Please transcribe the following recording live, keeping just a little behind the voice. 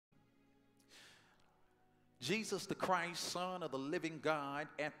Jesus the Christ, Son of the living God,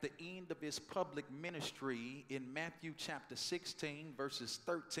 at the end of his public ministry in Matthew chapter 16, verses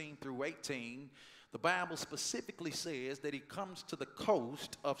 13 through 18, the Bible specifically says that he comes to the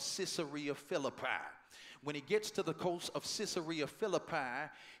coast of Caesarea Philippi. When he gets to the coast of Caesarea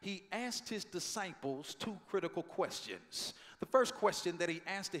Philippi, he asked his disciples two critical questions. The first question that he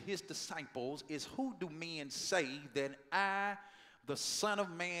asked to his disciples is, who do men say that I, the Son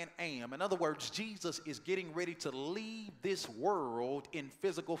of Man, am? In other words, Jesus is getting ready to leave this world in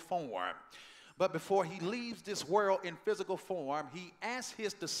physical form. But before he leaves this world in physical form, he asked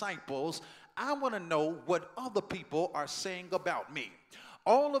his disciples, I want to know what other people are saying about me.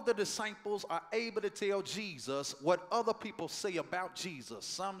 All of the disciples are able to tell Jesus what other people say about Jesus.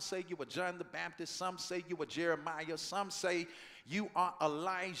 Some say you were John the Baptist. Some say you were Jeremiah. Some say you are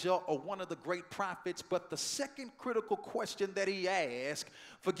Elijah or one of the great prophets. But the second critical question that he asked,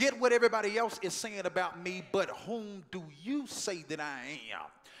 forget what everybody else is saying about me, but whom do you say that I am?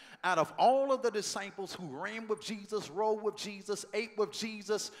 Out of all of the disciples who ran with Jesus, rode with Jesus, ate with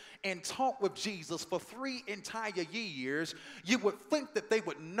Jesus, and talked with Jesus for 3 entire years, you would think that they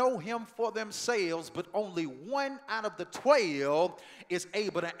would know him for themselves, but only 1 out of the 12 is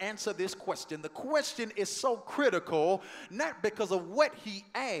able to answer this question. The question is so critical, not because of what he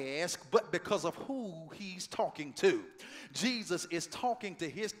asked, but because of who he's talking to. Jesus is talking to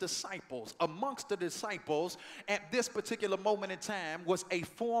his disciples. Amongst the disciples at this particular moment in time was a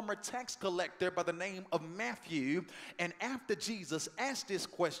former tax collector by the name of Matthew. And after Jesus asked this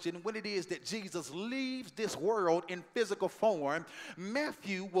question, when it is that Jesus leaves this world in physical form,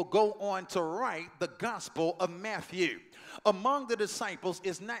 Matthew will go on to write the Gospel of Matthew. Among the disciples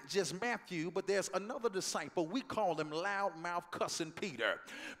is not just Matthew, but there's another disciple. We call him loudmouth cussing Peter.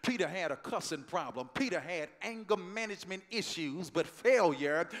 Peter had a cussing problem. Peter had anger management issues, but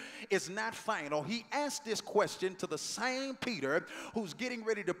failure is not final. He asked this question to the same Peter who's getting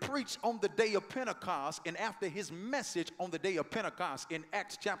ready to preach on the day of Pentecost. And after his message on the day of Pentecost in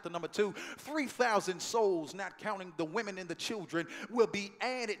Acts chapter number 2, 3,000 souls, not counting the women and the children, will be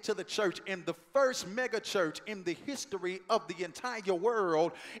added to the church. And the first mega church in the history of the entire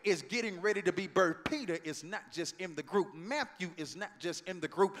world is getting ready to be birthed. Peter is not just in the group. Matthew is not just in the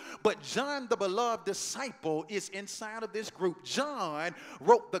group, but John, the beloved disciple, is inside of this group. John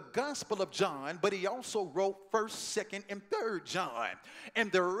wrote the Gospel of John, but he also wrote 1st, 2nd, and 3rd John.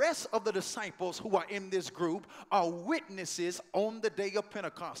 And the rest of the disciples who are in this group are witnesses on the day of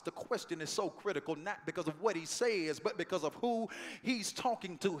Pentecost. The question is so critical, not because of what he says, but because of who he's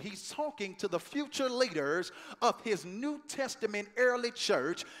talking to. He's talking to the future leaders of his New Testament early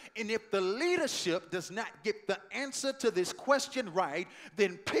church. And if the leadership does not get the answer to this question right,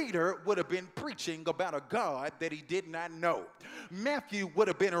 then Peter would have been preaching about a God that he did not know. Matthew would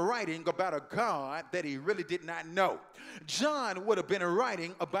have been writing about a God that he really did not know. John would have been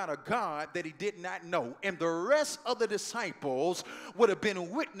writing about a God that he did not know. And the rest of the disciples would have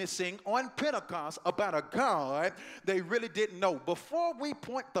been witnessing on Pentecost about a God they really didn't know. Before we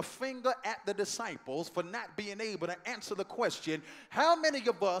point the finger at the disciples for not being able to answer the question, how many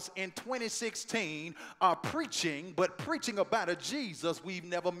of us in 2016 are preaching, but preaching about a Jesus we've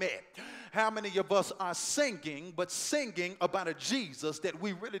never met? How many of us are singing, but singing about a Jesus that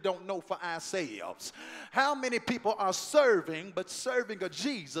we really don't know for ourselves? How many people are serving, but serving a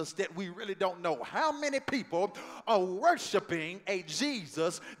Jesus that we really don't know? How many people are worshiping a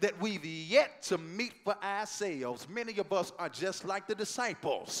Jesus that we've yet to meet for ourselves? Many of us are just like the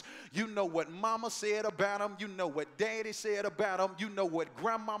disciples. You know what mama said about them. You know what daddy said about them. You know what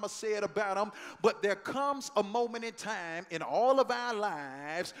grandmama said about them. But there comes a moment in time in all of our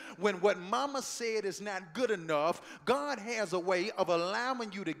lives when what mama said is not good enough. God has a way of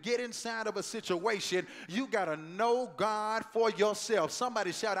allowing you to get inside of a situation. You got to know God for yourself.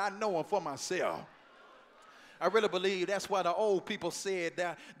 Somebody shout, I know him for myself. I really believe that's why the old people said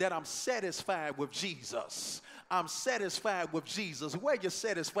that I'm satisfied with Jesus. I'm satisfied with Jesus. Where you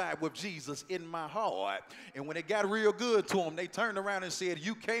satisfied with Jesus? In my heart. And when it got real good to them, they turned around and said,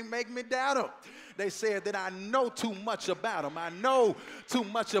 you can't make me doubt him. They said that I know too much about him. I know too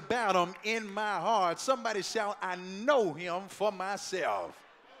much about him in my heart. Somebody shout, I know him for myself.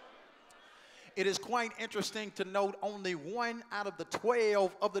 It is quite interesting to note only 1 out of the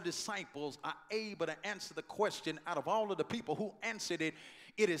 12 of the disciples are able to answer the question. Out of all of the people who answered it,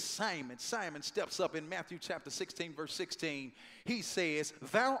 it is Simon. Simon steps up in Matthew chapter 16, verse 16. He says,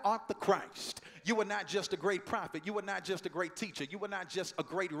 thou art the Christ. You are not just a great prophet. You are not just a great teacher. You are not just a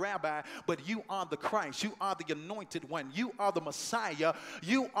great rabbi, but you are the Christ. You are the anointed one. You are the Messiah.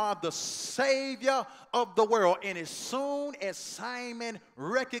 You are the Savior of the world. And as soon as Simon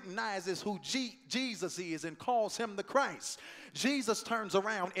recognizes who Jesus is and calls him the Christ, Jesus turns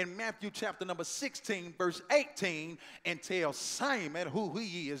around in Matthew chapter number 16, verse 18, and tells Simon who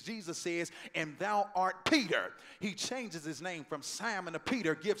he is. Jesus says, and thou art Peter. He changes his name from Simon to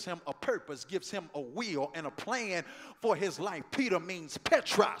Peter, gives him a purpose, gives him a will and a plan for his life. Peter means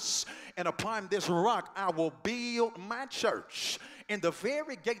Petros, and upon this rock I will build my church, and the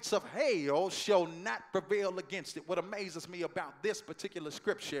very gates of hell shall not prevail against it. What amazes me about this particular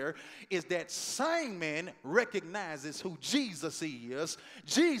scripture is that Simon recognizes who Jesus is.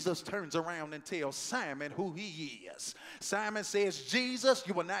 Jesus turns around and tells Simon who he is. Simon says, Jesus,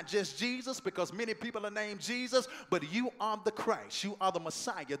 you are not just Jesus, because many people are named Jesus, but you are the Christ. You are the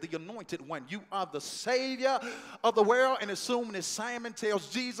Messiah, the anointed one. You are the Savior of the world. And as soon as Simon tells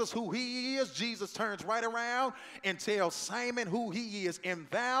Jesus who he is, Jesus turns right around and tells Simon who he is, and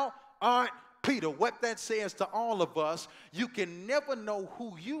thou art Peter. What that says to all of us, you can never know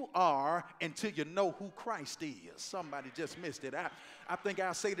who you are until you know who Christ is. Somebody just missed it. I think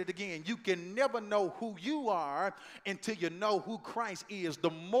I'll say that again. You can never know who you are until you know who Christ is. The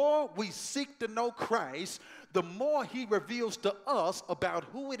more we seek to know Christ, the more he reveals to us about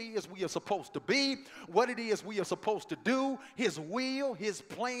who it is we are supposed to be, what it is we are supposed to do, his will, his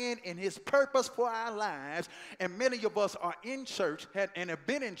plan, and his purpose for our lives. And many of us are in church and have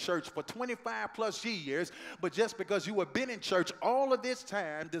been in church for 25 plus years, but just because you have been in church all of this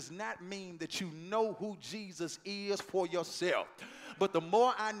time does not mean that you know who Jesus is for yourself. But the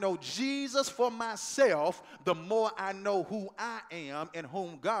more I know Jesus for myself, the more I know who I am and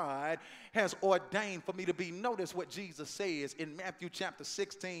whom God has ordained for me to be. Notice what Jesus says in Matthew chapter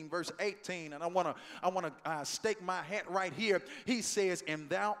 16, verse 18. And I want to stake my hat right here. He says, and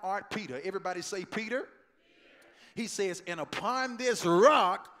thou art Peter. Everybody say Peter. He says, and upon this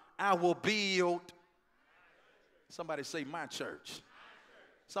rock I will build. Somebody say my church.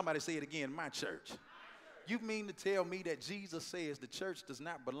 Somebody say it again, my church. You mean to tell me that Jesus says the church does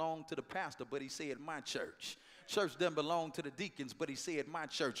not belong to the pastor, but he said my church. Church doesn't belong to the deacons, but he said my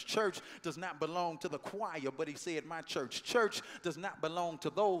church. Church does not belong to the choir, but he said my church. Church does not belong to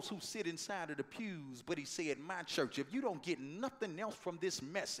those who sit inside of the pews, but he said my church. If you don't get nothing else from this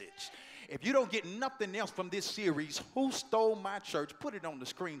message, if you don't get nothing else from this series, who stole my church? Put it on the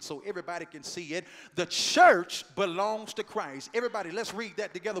screen so everybody can see it. The church belongs to Christ. Everybody, let's read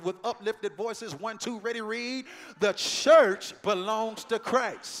that together with uplifted voices. 1, 2, ready, read. The church belongs to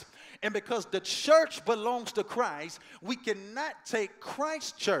Christ. And because the church belongs to Christ, we cannot take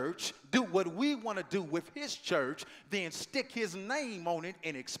Christ's church, do what we want to do with his church, then stick his name on it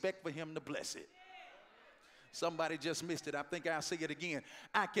and expect for him to bless it. Somebody just missed it. I think I'll say it again.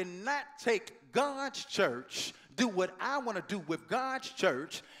 I cannot take God's church, do what I want to do with God's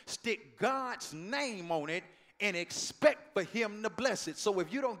church, stick God's name on it, and expect for him to bless it. So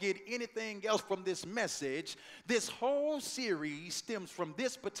if you don't get anything else from this message, this whole series stems from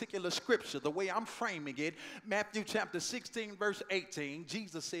this particular scripture. The way I'm framing it, Matthew chapter 16, verse 18,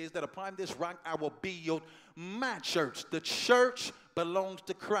 Jesus says that upon this rock I will build my church. The church belongs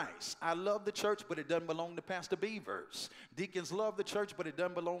to Christ. I love the church, but it doesn't belong to Pastor Beavers. Deacons love the church, but it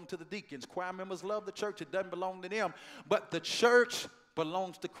doesn't belong to the deacons. Choir members love the church, it doesn't belong to them. But the church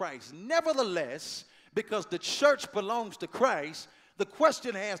belongs to Christ. Nevertheless, because the church belongs to Christ, the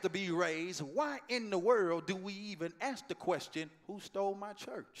question has to be raised, why in the world do we even ask the question, who stole my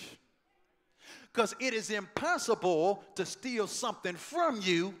church? Because it is impossible to steal something from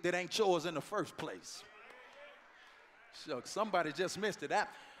you that ain't yours in the first place. So somebody just missed it.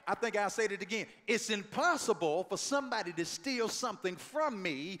 I think I'll say it again. It's impossible for somebody to steal something from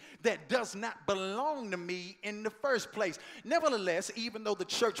me that does not belong to me in the first place. Nevertheless, even though the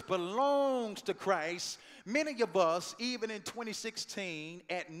church belongs to Christ, many of us, even in 2016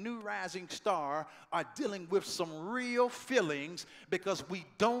 at New Rising Star, are dealing with some real feelings because we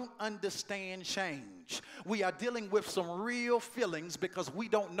don't understand change. We are dealing with some real feelings because we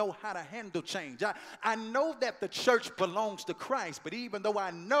don't know how to handle change. I know that the church belongs to Christ, but even though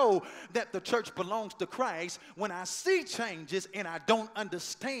I know that the church belongs to Christ, when I see changes and I don't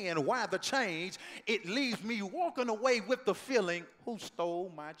understand why the change, it leaves me walking away with the feeling, who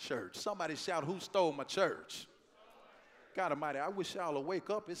stole my church? Somebody shout, who stole my church? God Almighty, I wish y'all would wake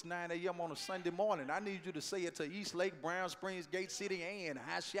up. It's 9 a.m. on a Sunday morning. I need you to say it to East Lake, Brown Springs, Gate City, and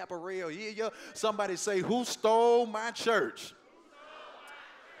High Chaparral. Hear you? Somebody say, who stole my church?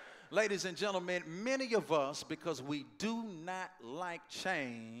 Ladies and gentlemen, many of us, because we do not like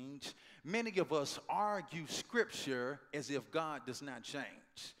change, many of us argue Scripture as if God does not change.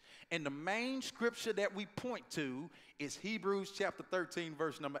 And the main scripture that we point to is Hebrews chapter 13,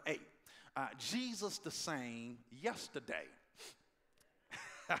 verse number 8. Jesus the same yesterday,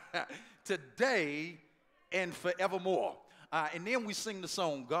 today, and forevermore. And then we sing the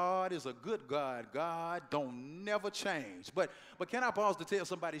song, God is a good God. God don't never change. But can I pause to tell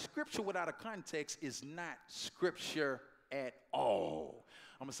somebody, scripture without a context is not scripture at all.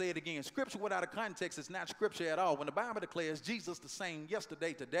 I'm going to say it again. Scripture without a context is not scripture at all. When the Bible declares Jesus the same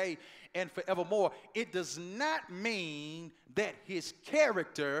yesterday, today, and forevermore, it does not mean that his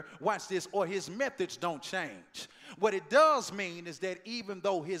character, watch this, or his methods don't change. What it does mean is that even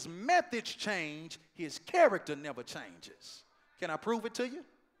though his methods change, his character never changes. Can I prove it to you?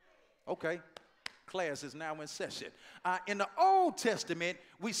 Okay. Class is now in session. In the Old Testament,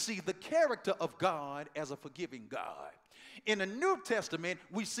 we see the character of God as a forgiving God. In the New Testament,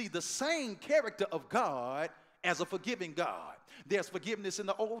 we see the same character of God as a forgiving God. There's forgiveness in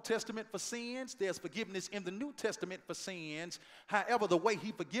the Old Testament for sins. There's forgiveness in the New Testament for sins. However, the way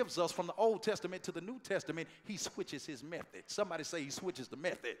he forgives us from the Old Testament to the New Testament, he switches his method. Somebody say he switches the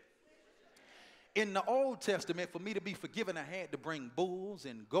method. In the Old Testament, for me to be forgiven, I had to bring bulls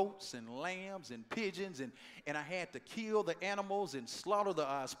and goats and lambs and pigeons, and I had to kill the animals and slaughter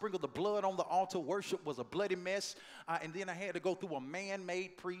sprinkle the blood on the altar. Worship was a bloody mess. And then I had to go through a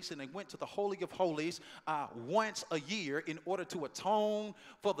man-made priest, and they went to the Holy of Holies once a year in order to atone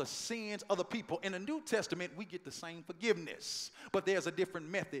for the sins of the people. In the New Testament, we get the same forgiveness, but there's a different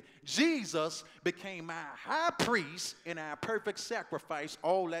method. Jesus became our high priest and our perfect sacrifice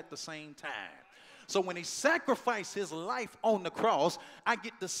all at the same time. So when he sacrificed his life on the cross, I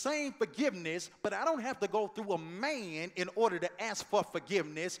get the same forgiveness, but I don't have to go through a man in order to ask for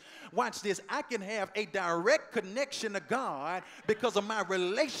forgiveness. Watch this. I can have a direct connection to God because of my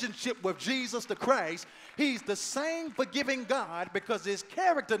relationship with Jesus the Christ. He's the same forgiving God because his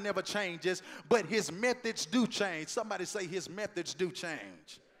character never changes, but his methods do change. Somebody say his methods do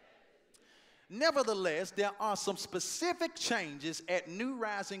change. Nevertheless, there are some specific changes at New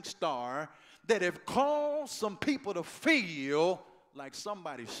Rising Star that have caused some people to feel like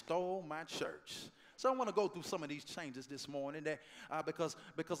somebody stole my church. So I want to go through some of these changes this morning that because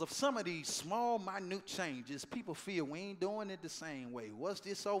of some of these small, minute changes, people feel we ain't doing it the same way. What's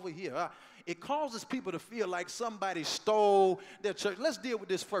this over here? It causes people to feel like somebody stole their church. Let's deal with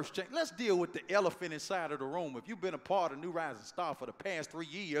this first change. Let's deal with the elephant inside of the room. If you've been a part of New Rising Star for the past 3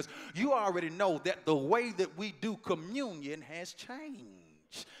 years, you already know that the way that we do communion has changed.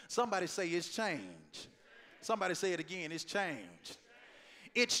 Somebody say it's changed. Somebody say it again, it's changed.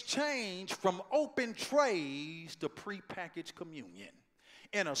 It's changed from open trays to prepackaged communion.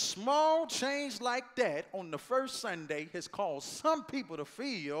 And a small change like that on the first Sunday has caused some people to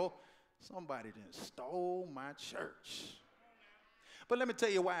feel somebody done stole my church. But let me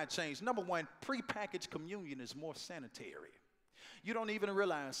tell you why it changed. Number one, prepackaged communion is more sanitary. You don't even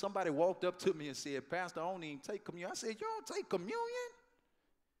realize somebody walked up to me and said, Pastor, I don't even take communion. I said, you don't take communion?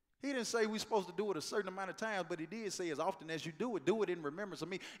 He didn't say we're supposed to do it a certain amount of times, but he did say as often as you do it in remembrance of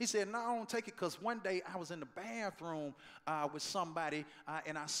me. He said, no, I don't take it because one day I was in the bathroom with somebody,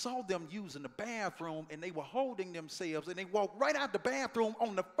 and I saw them using the bathroom, and they were holding themselves, and they walked right out the bathroom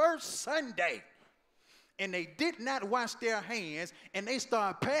on the first Sunday, and they did not wash their hands, and they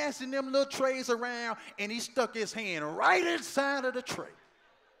started passing them little trays around, and he stuck his hand right inside of the tray.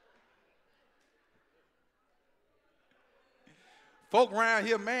 Folk around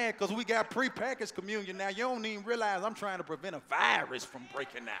here mad because we got prepackaged communion now. You don't even realize I'm trying to prevent a virus from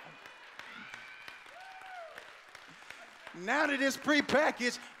breaking out. Now that it's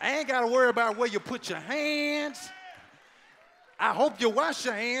prepackaged, I ain't got to worry about where you put your hands. I hope you wash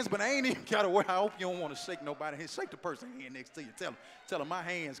your hands, but I ain't even got to worry. I hope you don't want to shake nobody's hand. Shake the person's hand next to you. Tell them my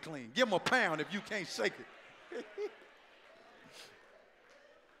hand's clean. Give them a pound if you can't shake it.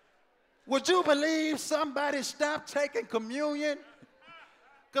 Would you believe somebody stopped taking communion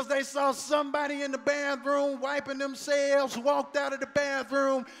because they saw somebody in the bathroom wiping themselves, walked out of the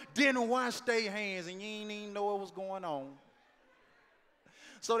bathroom, didn't wash their hands, and you ain't even know what was going on?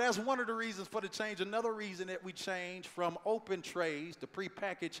 So that's one of the reasons for the change. Another reason that we changed from open trays to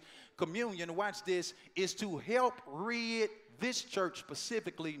prepackaged communion, watch this, is to help rid this church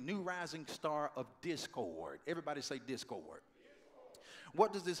specifically, New Rising Star, of discord. Everybody say discord.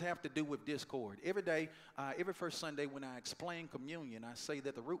 What does this have to do with discord? Every day, every first Sunday when I explain communion, I say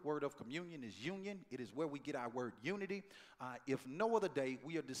that the root word of communion is union. It is where we get our word unity. If no other day,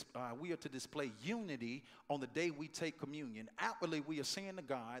 we are to display unity on the day we take communion. Outwardly, we are saying to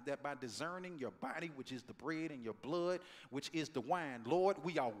God that by discerning your body, which is the bread, and your blood, which is the wine, Lord,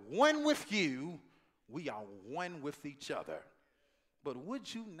 we are one with you. We are one with each other. But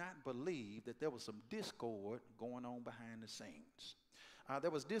would you not believe that there was some discord going on behind the scenes?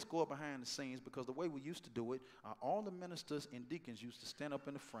 There was discord behind the scenes because the way we used to do it, all the ministers and deacons used to stand up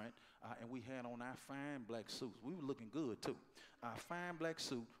in the front, and we had on our fine black suits. We were looking good, too. Fine black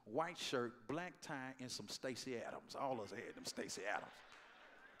suit, white shirt, black tie, and some Stacey Adams. All of us had them Stacey Adams.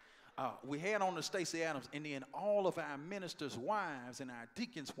 We had on the Stacey Adams, and then all of our ministers' wives and our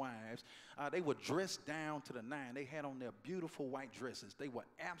deacons' wives, they were dressed down to the nine. They had on their beautiful white dresses. They were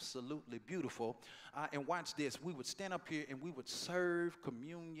absolutely beautiful. And watch this. We would stand up here, and we would serve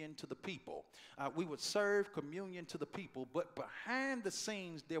communion to the people. We would serve communion to the people, but behind the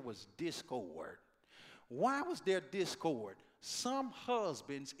scenes, there was discord. Why was there discord? Some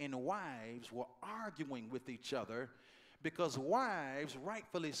husbands and wives were arguing with each other because wives,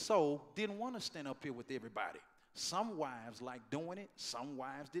 rightfully so, didn't want to stand up here with everybody. Some wives liked doing it. Some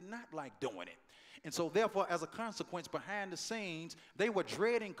wives did not like doing it. And so therefore, as a consequence, behind the scenes, they were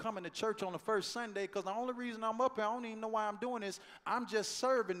dreading coming to church on the first Sunday because the only reason I'm up here, I don't even know why I'm doing this. I'm just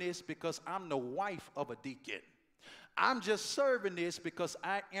serving this because I'm the wife of a deacon. I'm just serving this because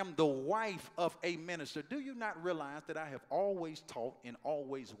I am the wife of a minister. Do you not realize that I have always taught and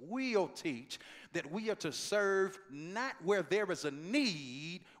always will teach that we are to serve not where there is a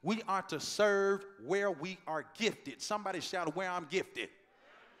need, we are to serve where we are gifted. Somebody shout, where I'm gifted.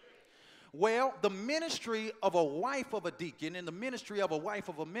 Well, the ministry of a wife of a deacon and the ministry of a wife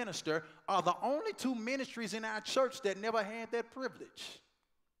of a minister are the only two ministries in our church that never had that privilege.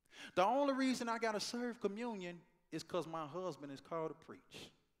 The only reason I got to serve communion is because my husband is called to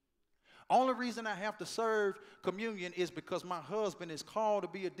preach. Only reason I have to serve communion is because my husband is called to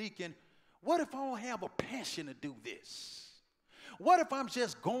be a deacon. What if I don't have a passion to do this? What if I'm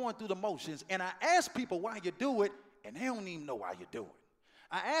just going through the motions and I ask people why you do it and they don't even know why you do it?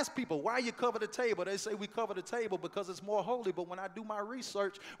 I ask people why you cover the table. They say we cover the table because it's more holy. But when I do my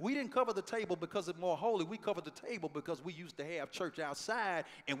research, we didn't cover the table because it's more holy. We covered the table because we used to have church outside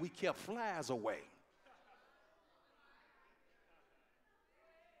and we kept flies away.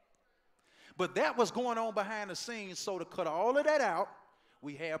 But that was going on behind the scenes, so to cut all of that out,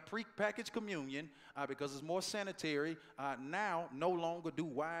 we have pre-packaged communion because it's more sanitary. Now, no longer do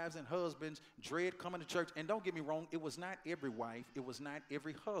wives and husbands dread coming to church. And don't get me wrong, it was not every wife. It was not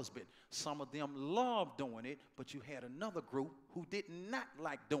every husband. Some of them loved doing it, but you had another group who did not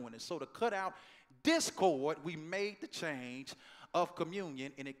like doing it. So to cut out discord, we made the change of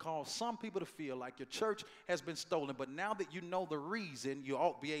communion, and it caused some people to feel like your church has been stolen. But now that you know the reason, you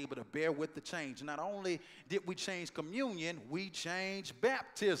ought to be able to bear with the change. Not only did we change communion, we changed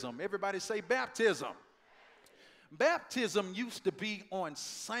baptism. Everybody say baptism. Baptism used to be on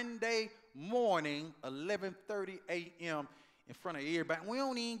Sunday morning, 11:30 a.m. in front of everybody. We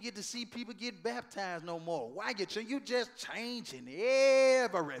don't even get to see people get baptized no more. Why get you? You just changing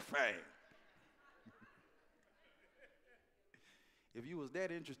everything. If you was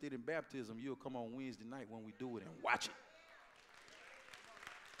that interested in baptism, you'll come on Wednesday night when we do it and watch it.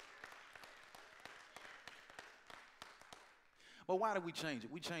 But why did we change it?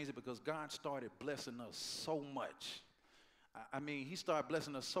 We changed it because God started blessing us so much. I mean, he started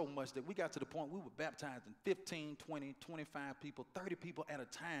blessing us so much that we got to the point we were baptizing 15, 20, 25 people, 30 people at a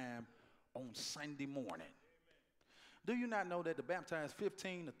time on Sunday morning. Do you not know that to baptize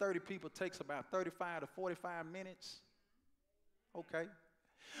 15 to 30 people takes about 35 to 45 minutes? Okay.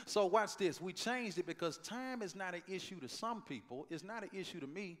 So watch this. We changed it because time is not an issue to some people. It's not an issue to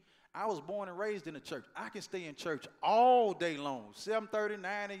me. I was born and raised in the church. I can stay in church all day long, 7:30,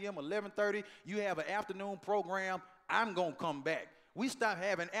 9 a.m., 11:30. You have an afternoon program, I'm going to come back. We stopped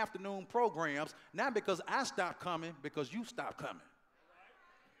having afternoon programs, not because I stopped coming, because you stopped coming.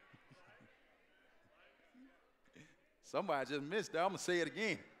 Somebody just missed that. I'm going to say it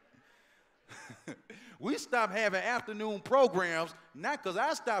again. We stopped having afternoon programs, not because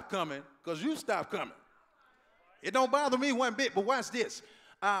I stopped coming, because you stopped coming. It don't bother me one bit, but watch this.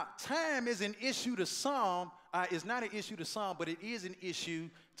 Time is an issue to some. It's not an issue to some, but it is an issue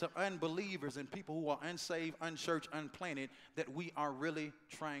to unbelievers and people who are unsaved, unchurched, unplanted that we are really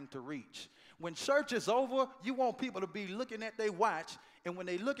trying to reach. When church is over, you want people to be looking at their watch, and when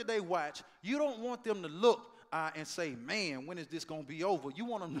they look at their watch, you don't want them to look and say, man, when is this going to be over? You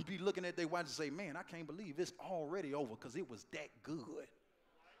want them to be looking at their watch and say, man, I can't believe it's already over because it was that good.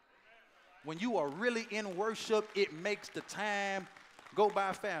 When you are really in worship, it makes the time go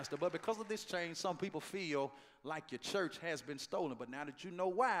by faster. But because of this change, some people feel like your church has been stolen. But now that you know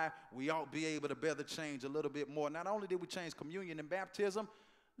why, we ought to be able to bear the change a little bit more. Not only did we change communion and baptism,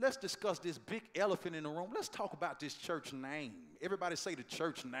 let's discuss this big elephant in the room. Let's talk about this church name. Everybody say the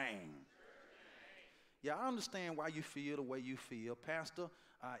church name. Yeah, I understand why you feel the way you feel. Pastor,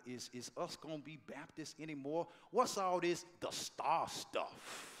 is us going to be Baptist anymore? What's all this, the star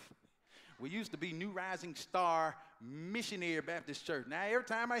stuff? We used to be New Rising Star Missionary Baptist Church. Now, every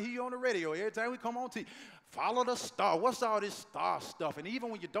time I hear you on the radio, every time we come on TV, follow the star. What's all this star stuff? And even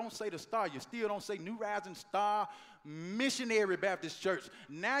when you don't say the star, you still don't say New Rising Star Missionary Baptist Church.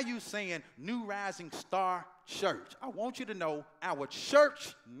 Now you're saying New Rising Star Church. I want you to know our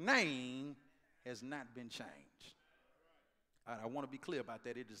church name has not been changed. I want to be clear about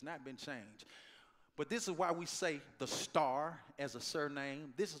that. It has not been changed. But this is why we say the Star as a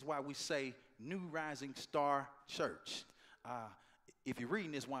surname. This is why we say New Rising Star Church. If you're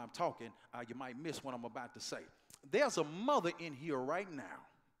reading this while I'm talking, you might miss what I'm about to say. There's a mother in here right now.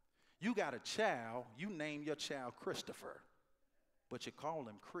 You got a child. You name your child Christopher, but you call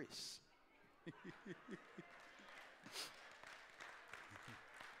him Chris.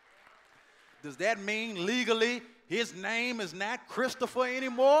 Does that mean legally his name is not Christopher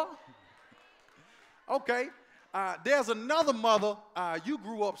anymore? Okay. There's another mother. You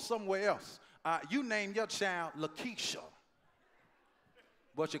grew up somewhere else. You named your child Lakeisha,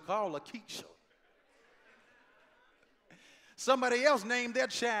 but you call Lakeisha. Somebody else named their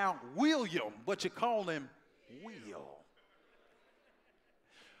child William, but you call him Will.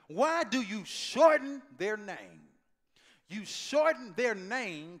 Why do you shorten their name? You shorten their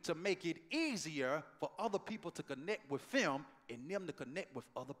name to make it easier for other people to connect with them and them to connect with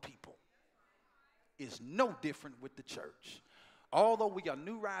other people. It's no different with the church. Although we are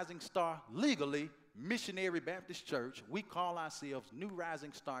New Rising Star legally, Missionary Baptist Church, we call ourselves New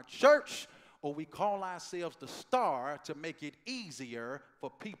Rising Star Church, or we call ourselves the Star to make it easier for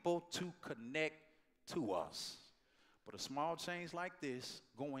people to connect to us. But a small change like this,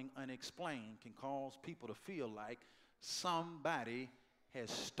 going unexplained, can cause people to feel like somebody has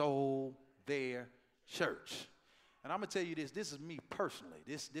stole their church. And I'm going to tell you this is me personally.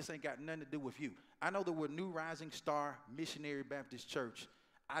 This ain't got nothing to do with you. I know that we're New Rising Star Missionary Baptist Church.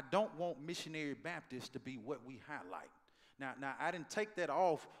 I don't want Missionary Baptist to be what we highlight. Now, I didn't take that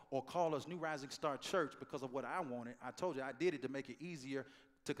off or call us New Rising Star Church because of what I wanted. I told you I did it to make it easier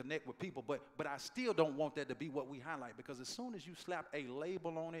to connect with people, but I still don't want that to be what we highlight, because as soon as you slap a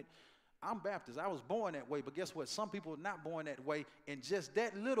label on it, I'm Baptist. I was born that way, but guess what? Some people are not born that way, and just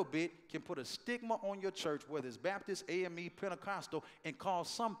that little bit can put a stigma on your church, whether it's Baptist, AME, Pentecostal, and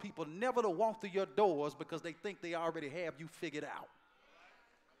cause some people never to walk through your doors because they think they already have you figured out.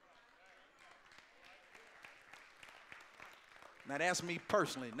 Now that's me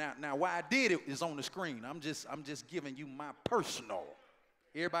personally. Now why I did it is on the screen. I'm just giving you my personal.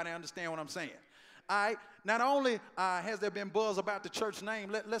 Everybody understand what I'm saying? All right. Not only has there been buzz about the church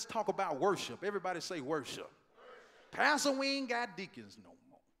name, let's talk about worship. Everybody say worship. Pastor, we ain't got deacons no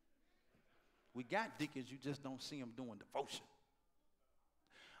more. We got deacons, you just don't see them doing devotion.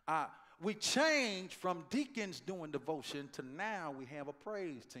 We changed from deacons doing devotion to now we have a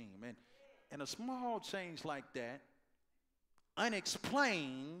praise team. And a small change like that,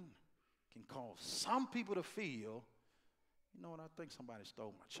 unexplained, can cause some people to feel, you know what, I think somebody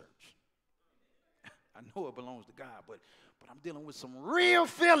stole my church. I know it belongs to God, but I'm dealing with some real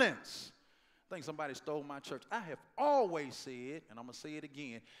feelings. I think somebody stole my church. I have always said, and I'm going to say it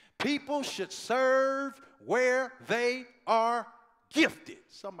again, people should serve where they are gifted.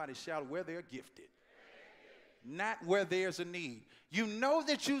 Somebody shout, where they're gifted, not where there's a need. You know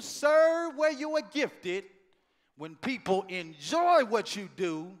that you serve where you are gifted when people enjoy what you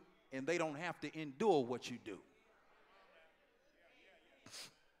do and they don't have to endure what you do.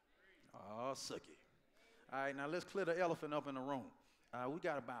 Oh, sucky. All right, now let's clear the elephant up in the room. We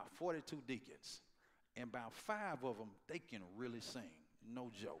got about 42 deacons, and about 5 of them, they can really sing.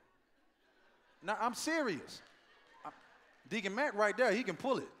 No joke. Now, I'm serious. Deacon Matt right there, he can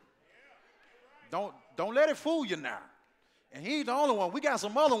pull it. Don't let it fool you now. And he's the only one. We got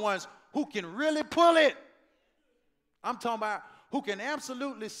some other ones who can really pull it. I'm talking about who can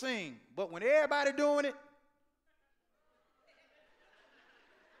absolutely sing. But when everybody doing it,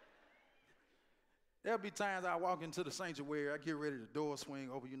 there'll be times I walk into the sanctuary, I get ready, the door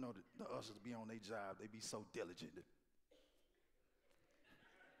swing over, you know, the ushers be on their job. They be so diligent.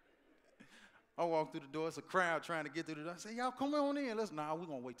 I walk through the door, it's a crowd trying to get through the door. I say, y'all come on in. We're going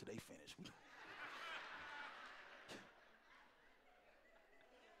to wait till they finish.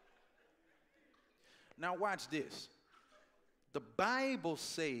 Now watch this. The Bible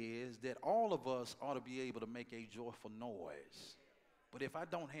says that all of us ought to be able to make a joyful noise. But if I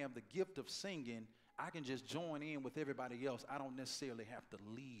don't have the gift of singing, I can just join in with everybody else. I don't necessarily have to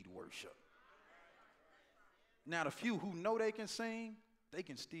lead worship. Now, the few who know they can sing, they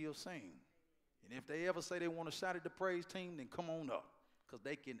can still sing. And if they ever say they want to shout at the praise team, then come on up, because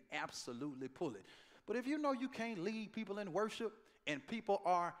they can absolutely pull it. But if you know you can't lead people in worship, and people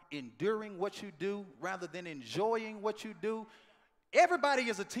are enduring what you do rather than enjoying what you do, everybody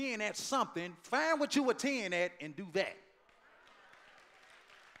is a 10 at something. Find what you a 10 at and do that.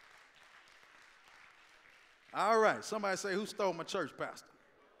 All right, somebody say, who stole my church, Pastor?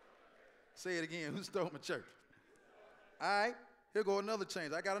 Say it again, who stole my church? All right, here go another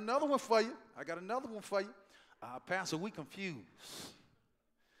change. I got another one for you. Pastor, we confused.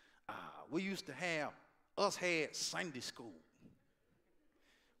 We used to have, had Sunday school.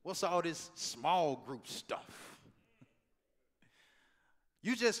 What's all this small group stuff?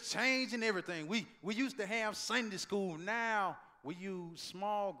 You just changing everything. We used to have Sunday school. Now we use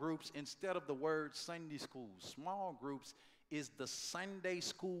small groups instead of the word Sunday school. Small groups is the Sunday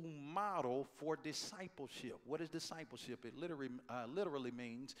school model for discipleship. What is discipleship? It literally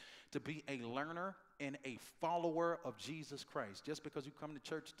means to be a learner and a follower of Jesus Christ. Just because you come to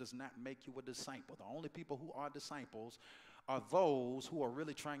church does not make you a disciple. The only people who are disciples are those who are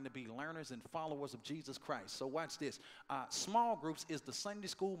really trying to be learners and followers of Jesus Christ. So watch this. Small groups is the Sunday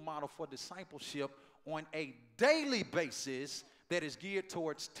school model for discipleship on a daily basis that is geared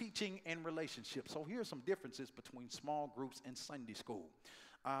towards teaching and relationships. So here are some differences between small groups and Sunday school.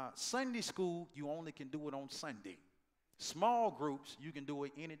 Sunday school, you only can do it on Sunday. Small groups, you can do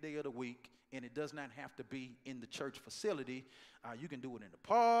it any day of the week, and it does not have to be in the church facility. You can do it in the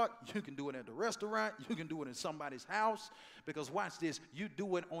park, you can do it at the restaurant, you can do it in somebody's house, because watch this, you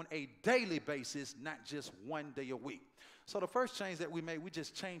do it on a daily basis, not just one day a week. So the first change that we made, we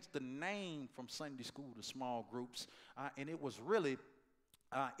just changed the name from Sunday school to small groups, and it was really,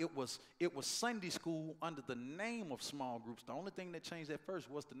 it was Sunday school under the name of small groups. The only thing that changed at first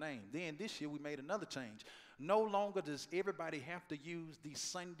was the name. Then this year we made another change. No longer does everybody have to use the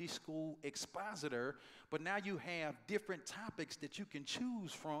Sunday school expositor, but now you have different topics that you can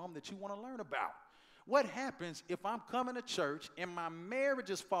choose from that you want to learn about. What happens if I'm coming to church and my marriage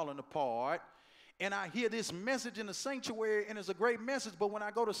is falling apart, and I hear this message in the sanctuary, and it's a great message, but when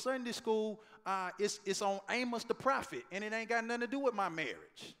I go to Sunday school, it's on Amos the prophet, and it ain't got nothing to do with my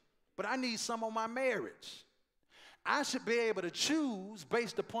marriage. But I need some on my marriage. I should be able to choose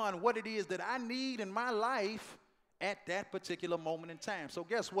based upon what it is that I need in my life at that particular moment in time. So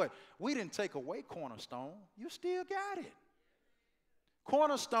guess what? We didn't take away Cornerstone. You still got it.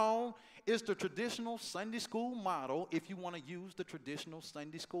 Cornerstone is the traditional Sunday school model if you want to use the traditional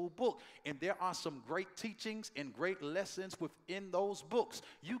Sunday school book. And there are some great teachings and great lessons within those books.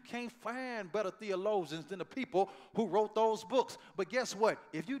 You can't find better theologians than the people who wrote those books. But guess what?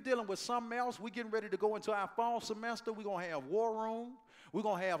 If you're dealing with something else, we're getting ready to go into our fall semester. We're going to have War Room. We're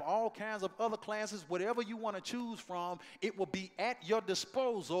going to have all kinds of other classes. Whatever you want to choose from, it will be at your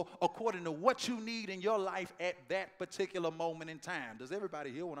disposal according to what you need in your life at that particular moment in time. Does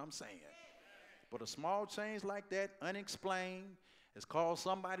everybody hear what I'm saying? But a small change like that, unexplained, has caused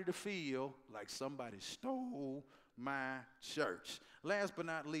somebody to feel like somebody stole my church. Last but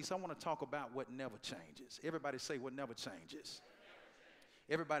not least, I want to talk about what never changes. Everybody say what never changes.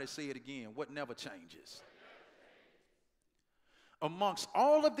 Everybody say it again. What never changes. Amongst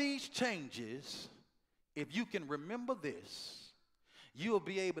all of these changes, if you can remember this, you'll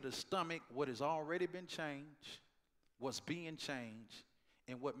be able to stomach what has already been changed, what's being changed,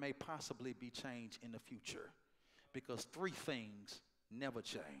 and what may possibly be changed in the future. Because three things never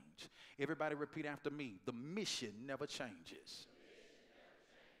change. Everybody repeat after me. The mission never changes.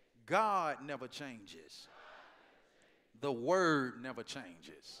 God never changes. The word never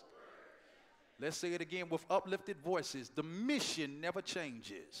changes. Let's say it again with uplifted voices. The mission never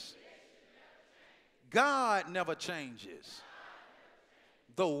changes. God never changes.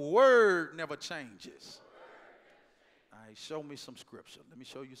 The word never changes. All right, show me some scripture. Let me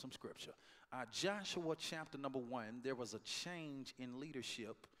show you some scripture. Joshua chapter number 1, there was a change in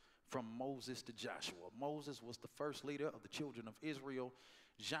leadership from Moses to Joshua. Moses was the first leader of the children of Israel.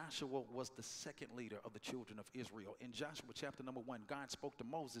 Joshua was the second leader of the children of Israel. In Joshua chapter number 1, God spoke to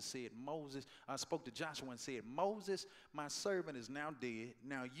Moses, spoke to Joshua and said, Moses, my servant is now dead.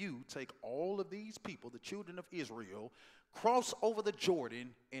 Now you take all of these people, the children of Israel, cross over the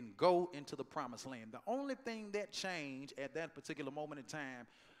Jordan and go into the promised land. The only thing that changed at that particular moment in time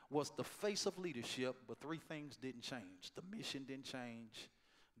was the face of leadership, but three things didn't change. The mission didn't change,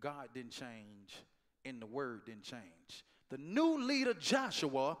 God didn't change, and the word didn't change. The new leader,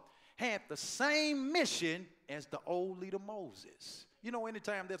 Joshua, had the same mission as the old leader, Moses. You know,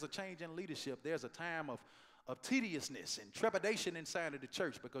 anytime there's a change in leadership, there's a time of tediousness and trepidation inside of the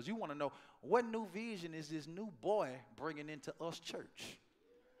church, because you want to know, what new vision is this new boy bringing into us church?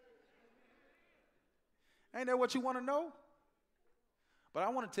 Ain't that what you want to know? But I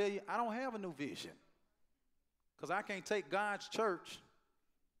want to tell you, I don't have a new vision, because I can't take God's church,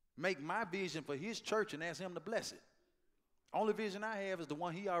 make my vision for his church, and ask him to bless it. Only vision I have is the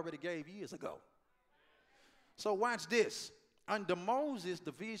one he already gave years ago. So watch this. Under Moses,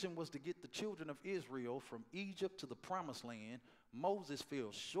 the vision was to get the children of Israel from Egypt to the promised land. Moses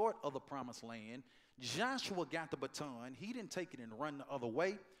fell short of the promised land. Joshua got the baton. He didn't take it and run the other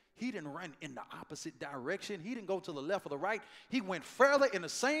way. He didn't run in the opposite direction. He didn't go to the left or the right. He went further in the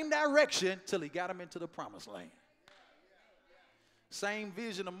same direction till he got him into the promised land. Same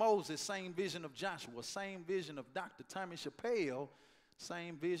vision of Moses, same vision of Joshua, same vision of Dr. Tommy Chappelle,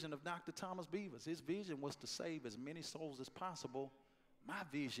 same vision of Dr. Thomas Beavers. His vision was to save as many souls as possible. My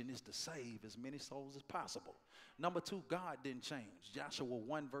vision is to save as many souls as possible. Number two, God didn't change. Joshua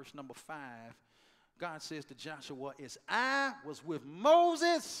 1, verse number 5, God says to Joshua, as I was with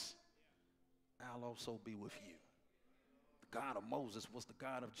Moses, I'll also be with you. The God of Moses was the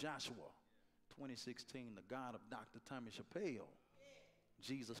God of Joshua. 2016, the God of Dr. Tommy Chappelle.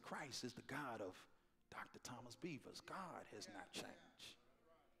 Jesus Christ is the God of Dr. Thomas Beavers. God has not changed.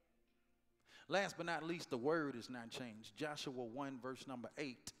 Last but not least, the word has not changed. Joshua 1, verse number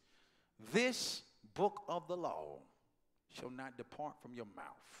 8. This book of the law shall not depart from your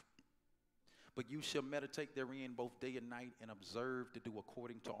mouth, but you shall meditate therein both day and night, and observe to do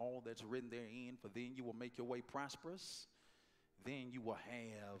according to all that's written therein, for then you will make your way prosperous. Then you will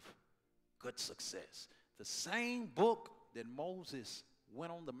have good success. The same book that Moses went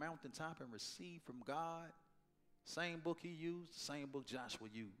on the mountaintop and received from God, same book he used, same book Joshua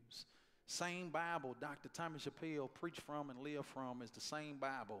used. Same Bible Dr. Thomas Chappelle preached from and lived from is the same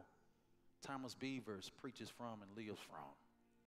Bible Thomas Beavers preaches from and lives from.